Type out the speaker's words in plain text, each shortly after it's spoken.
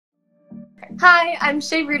Hi, I'm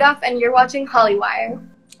Shay Rudolph, and you're watching Hollywire.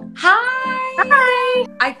 Hi! Hi!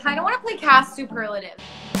 I kind of want to play cast superlative.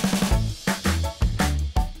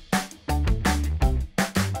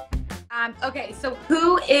 Okay, so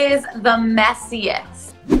who is the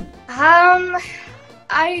messiest?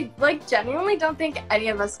 I genuinely don't think any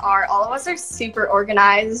of us are. All of us are super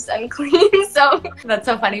organized and clean, so. That's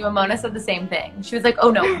so funny. Ramona said the same thing. She was like,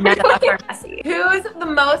 oh no, none of us are messy. Who's the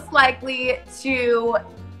most likely to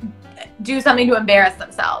do something to embarrass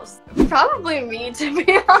themselves? Probably me, to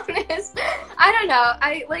be honest. I don't know.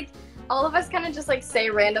 All of us kind of just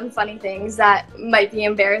say random funny things that might be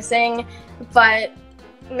embarrassing, but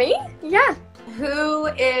me? Yeah. Who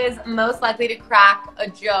is most likely to crack a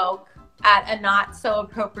joke at a not so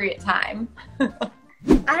appropriate time?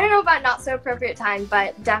 I don't know about not so appropriate time,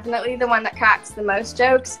 but definitely the one that cracks the most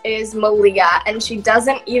jokes is Malia, and she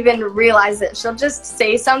doesn't even realize it. She'll just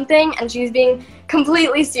say something and she's being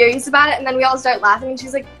completely serious about it, and then we all start laughing and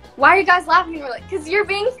she's like, why are you guys laughing? And we're like, because you're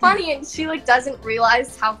being funny, and she doesn't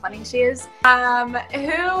realize how funny she is.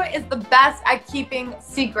 Who is the best at keeping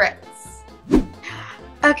secrets?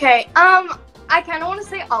 Okay, I kind of want to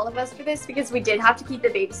say all of us for this because we did have to keep the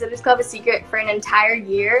Babysitters Club a secret for an entire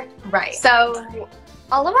year. Right. So,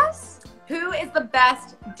 all of us? Who is the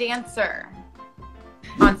best dancer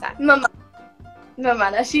on set?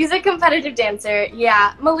 Mamona. She's a competitive dancer.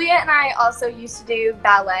 Yeah. Malia and I also used to do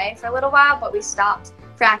ballet for a little while, but we stopped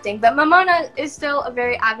for acting. But Mamona is still a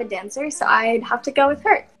very avid dancer, so I'd have to go with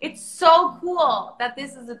her. It's so cool that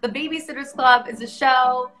this is the Babysitters Club is a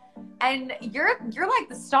show. And you're like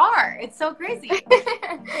the star. It's so crazy.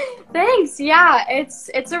 Thanks. Yeah,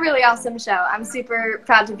 it's a really awesome show. I'm super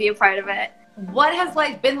proud to be a part of it. What has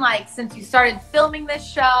life been like since you started filming this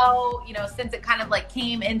show? You know, since it kind of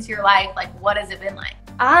came into your life, what has it been like?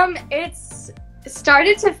 It's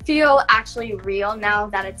started to feel actually real now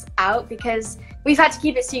that it's out because we've had to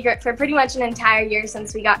keep it secret for pretty much an entire year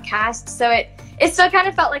since we got cast. So it still kind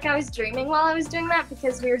of felt like I was dreaming while I was doing that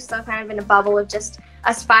because we were still kind of in a bubble of just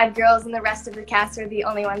us 5 girls and the rest of the cast were the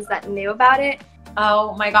only ones that knew about it.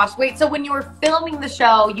 Oh my gosh. Wait, so when you were filming the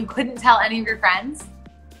show, you couldn't tell any of your friends?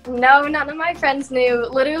 No, none of my friends knew.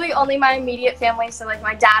 Literally only my immediate family, so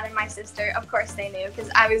my dad and my sister, of course they knew because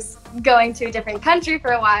I was going to a different country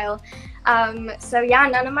for a while. So yeah,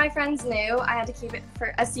 none of my friends knew. I had to keep it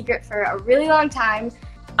for a secret for a really long time.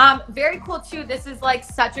 Very cool too. This is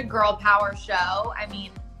such a girl power show. I mean,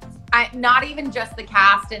 not even just the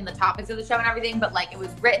cast and the topics of the show and everything, but it was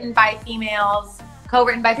written by females,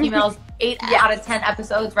 co-written by females. 8 out of 10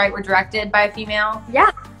 episodes, right, were directed by a female. Yeah.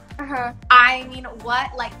 I mean,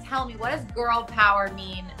 tell me, what does girl power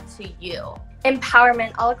mean to you?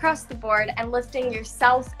 Empowerment all across the board and lifting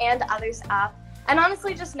yourself and others up. And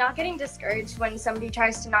honestly, just not getting discouraged when somebody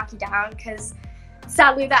tries to knock you down, because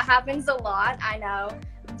sadly that happens a lot, I know.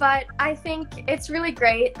 But I think it's really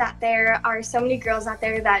great that there are so many girls out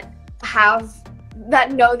there that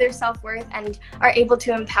know their self-worth and are able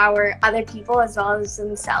to empower other people as well as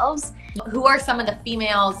themselves. Who are some of the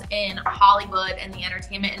females in Hollywood and the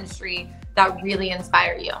entertainment industry that really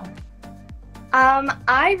inspire you?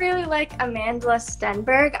 I really like Amanda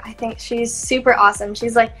Stenberg. I think she's super awesome.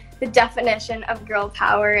 She's the definition of girl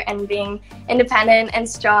power and being independent and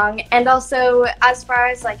strong. And also, as far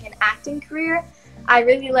as an acting career, I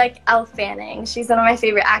really like Elle Fanning. She's one of my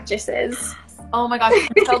favorite actresses. Oh my gosh,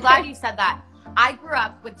 I'm so glad you said that. I grew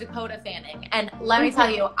up with Dakota Fanning, and let me tell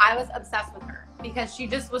you, I was obsessed with her because she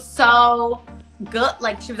just was so good.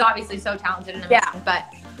 She was obviously so talented and amazing, but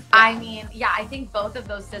I mean, yeah, I think both of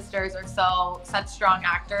those sisters are such strong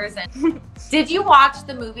actors. And did you watch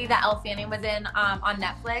the movie that Elle Fanning was in on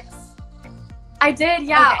Netflix? I did,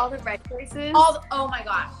 yeah. Okay. All the Bright Places. Oh my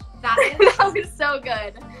gosh, that was so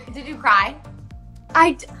good. Did you cry?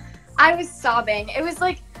 I was sobbing. It was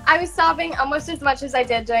I was sobbing almost as much as I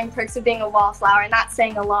did during Perks of Being a Wallflower, and that's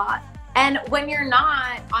saying a lot. And when you're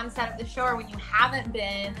not on set of the show, or when you haven't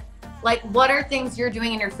been, what are things you're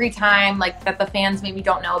doing in your free time, that the fans maybe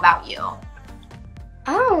don't know about you?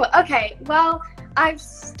 Oh, okay. Well, I've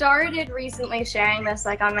started recently sharing this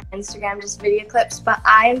on my Instagram, just video clips, but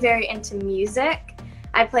I am very into music.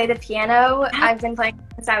 I play the piano. I've been playing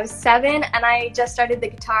since I was 7, and I just started the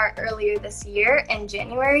guitar earlier this year in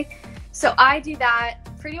January. So I do that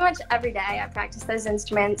pretty much every day. I practice those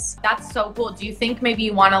instruments. That's so cool. Do you think maybe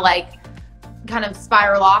you want to kind of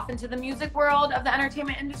spiral off into the music world of the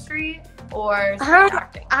entertainment industry, or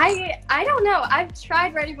acting? I don't know. I've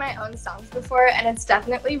tried writing my own songs before, and it's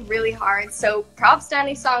definitely really hard. So props to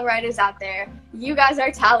any songwriters out there. You guys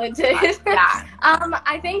are talented. Yeah.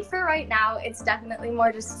 I think for right now, it's definitely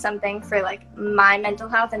more just something for my mental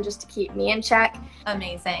health and just to keep me in check.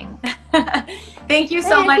 Amazing. Thank you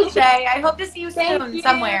so much, Shay. I hope to see you soon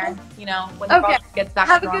somewhere, you know, when the world gets back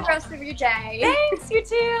to normal. Have a good rest of your day. Thanks, you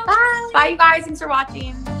too. Bye. Bye, you guys. Thanks for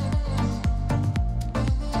watching.